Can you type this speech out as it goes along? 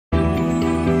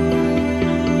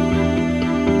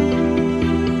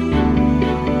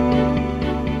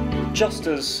Just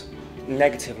as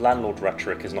negative landlord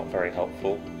rhetoric is not very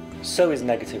helpful, so is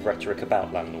negative rhetoric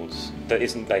about landlords that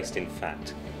isn't based in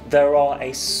fact. There are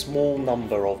a small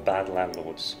number of bad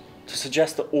landlords. To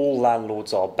suggest that all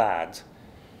landlords are bad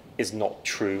is not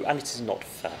true, and it is not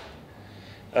fair.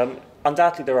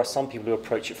 Undoubtedly, there are some people who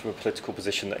approach it from a political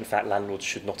position that in fact landlords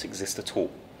should not exist at all.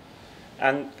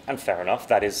 And fair enough,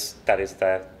 that is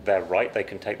their right, they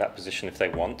can take that position if they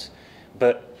want,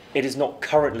 but it is not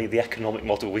currently the economic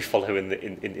model we follow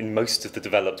in most of the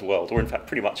developed world, or in fact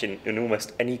pretty much in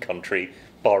almost any country,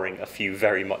 barring a few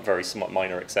very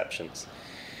minor exceptions.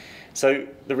 So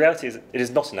the reality is it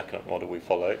is not an economic model we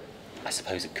follow. I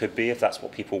suppose it could be if that's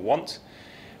what people want,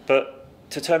 but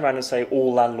to turn around and say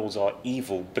all landlords are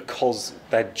evil because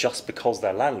they're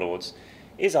landlords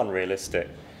is unrealistic.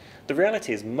 The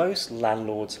reality is most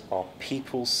landlords are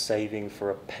people saving for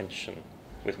a pension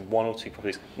with one or two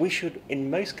properties. We should,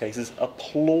 in most cases,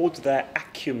 applaud their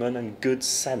acumen and good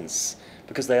sense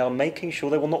because they are making sure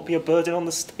they will not be a burden on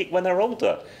the state when they're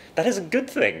older. That is a good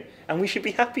thing, and we should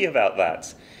be happy about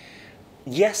that.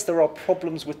 Yes, there are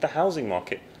problems with the housing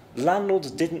market.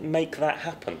 Landlords didn't make that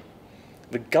happen.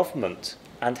 The government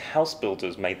and house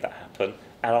builders made that happen,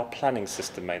 and our planning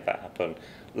system made that happen.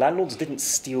 Landlords didn't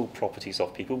steal properties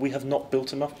off people. We have not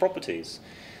built enough properties.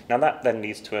 Now that then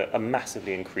leads to a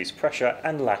massively increased pressure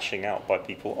and lashing out by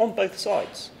people on both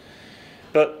sides.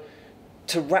 But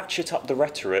to ratchet up the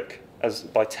rhetoric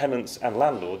by tenants and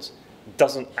landlords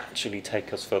doesn't actually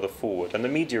take us further forward. And the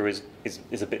media is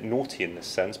a bit naughty in this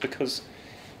sense because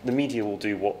the media will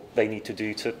do what they need to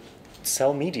do to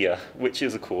sell media, which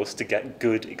is, of course, to get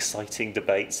good, exciting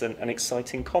debates and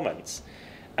exciting comments.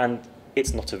 And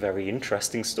it's not a very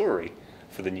interesting story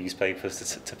for the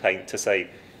newspapers to paint, to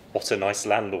say, what a nice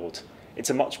landlord. It's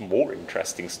a much more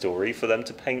interesting story for them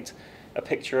to paint a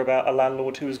picture about a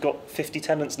landlord who has got 50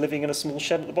 tenants living in a small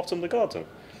shed at the bottom of the garden.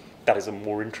 That is a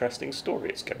more interesting story.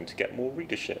 It's going to get more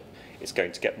readership. It's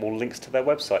going to get more links to their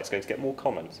website. It's going to get more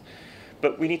comments.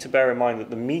 But we need to bear in mind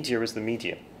that the media is the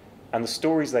media, and the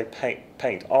stories they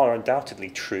paint are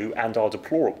undoubtedly true and are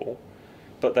deplorable,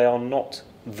 but they are not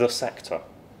the sector.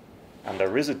 And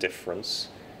there is a difference.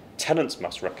 Tenants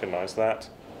must recognise that,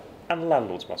 and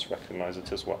landlords must recognise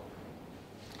it as well.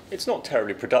 It's not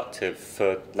terribly productive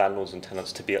for landlords and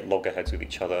tenants to be at loggerheads with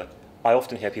each other. I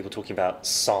often hear people talking about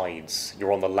sides.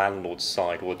 You're on the landlord's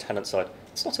side or the tenant side.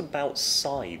 It's not about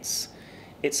sides.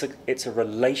 It's a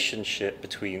relationship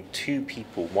between two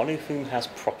people, one of whom has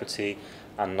property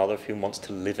and another of whom wants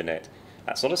to live in it.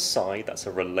 That's not a side, that's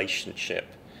a relationship.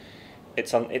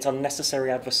 It's unnecessary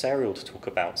adversarial to talk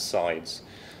about sides.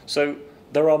 So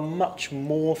there are much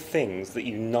more things that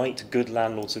unite good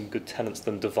landlords and good tenants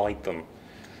than divide them.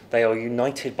 They are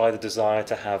united by the desire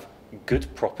to have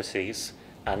good properties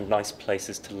and nice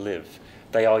places to live.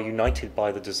 They are united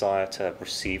by the desire to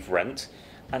receive rent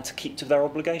and to keep to their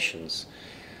obligations.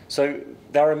 So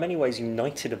they are in many ways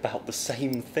united about the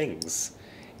same things.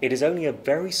 It is only a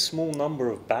very small number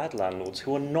of bad landlords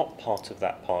who are not part of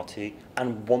that party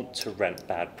and want to rent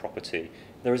bad property.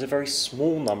 There is a very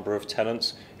small number of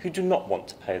tenants who do not want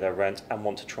to pay their rent and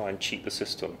want to try and cheat the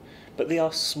system. But they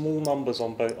are small numbers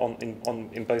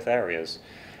in both areas.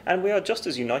 And we are just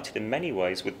as united in many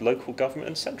ways with local government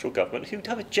and central government who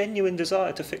have a genuine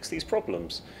desire to fix these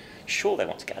problems. Sure, they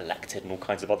want to get elected and all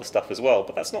kinds of other stuff as well,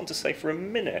 but that's not to say for a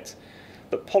minute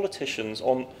that politicians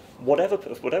on whatever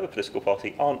political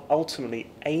party aren't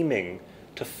ultimately aiming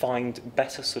to find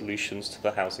better solutions to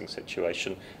the housing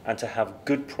situation and to have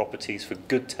good properties for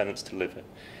good tenants to live in.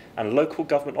 And local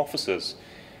government officers,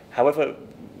 however,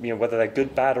 whether they're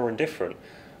good, bad or indifferent,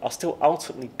 are still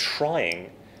ultimately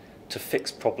trying to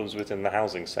fix problems within the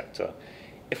housing sector.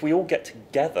 If we all get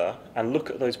together and look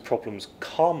at those problems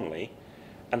calmly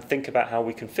and think about how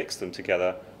we can fix them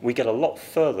together, we get a lot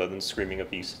further than screaming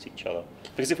abuse at each other.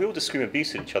 Because if we all just scream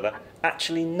abuse at each other,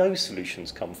 actually no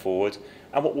solutions come forward,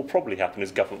 and what will probably happen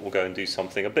is government will go and do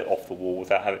something a bit off the wall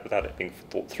without it being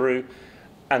thought through,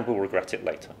 and we'll regret it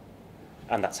later.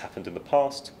 And that's happened in the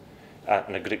past,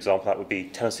 and a good example of that would be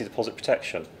tenancy deposit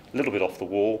protection. A little bit off the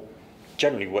wall,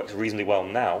 generally works reasonably well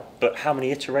now, but how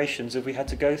many iterations have we had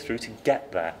to go through to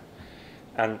get there?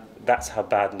 And that's how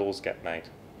bad laws get made.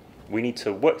 We need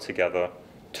to work together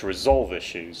to resolve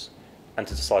issues and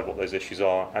to decide what those issues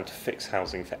are and to fix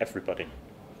housing for everybody.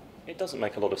 It doesn't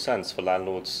make a lot of sense for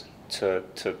landlords to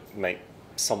make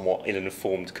somewhat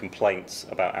ill-informed complaints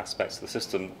about aspects of the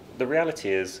system. The reality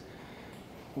is,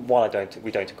 while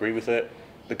we don't agree with it,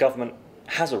 the government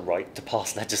has a right to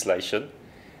pass legislation.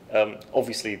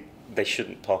 Obviously, they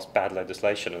shouldn't pass bad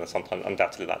legislation, and sometimes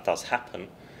undoubtedly that does happen.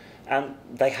 And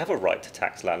they have a right to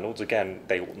tax landlords. Again,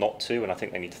 they ought not to, and I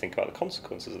think they need to think about the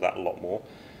consequences of that a lot more.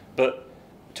 But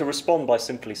to respond by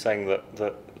simply saying that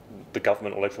the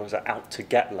government or local authorities are out to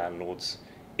get landlords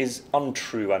is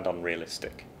untrue and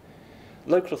unrealistic.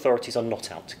 Local authorities are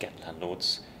not out to get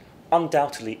landlords.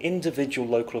 Undoubtedly, individual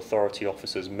local authority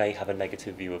officers may have a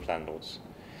negative view of landlords.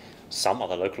 Some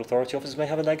other local authority officers may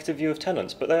have a negative view of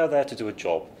tenants, but they are there to do a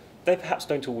job. They perhaps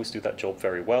don't always do that job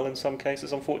very well in some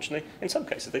cases, unfortunately. In some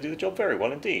cases, they do the job very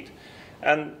well indeed.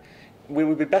 And we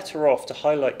would be better off to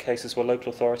highlight cases where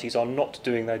local authorities are not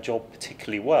doing their job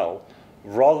particularly well,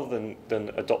 rather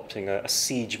than adopting a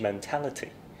siege mentality,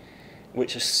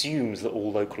 which assumes that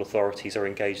all local authorities are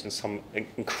engaged in some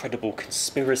incredible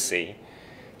conspiracy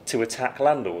to attack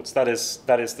landlords. That is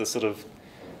the sort of,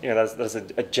 there's a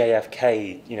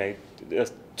JFK, a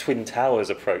Twin Towers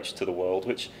approach to the world,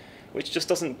 which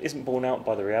just isn't borne out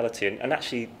by the reality, and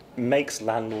actually makes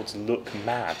landlords look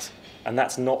mad, and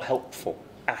that's not helpful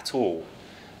at all.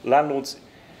 Landlords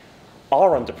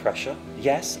are under pressure,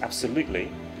 yes,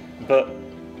 absolutely, but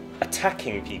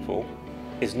attacking people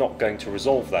is not going to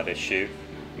resolve that issue.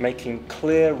 Making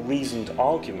clear, reasoned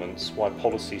arguments why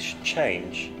policies should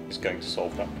change is going to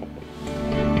solve that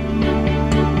problem.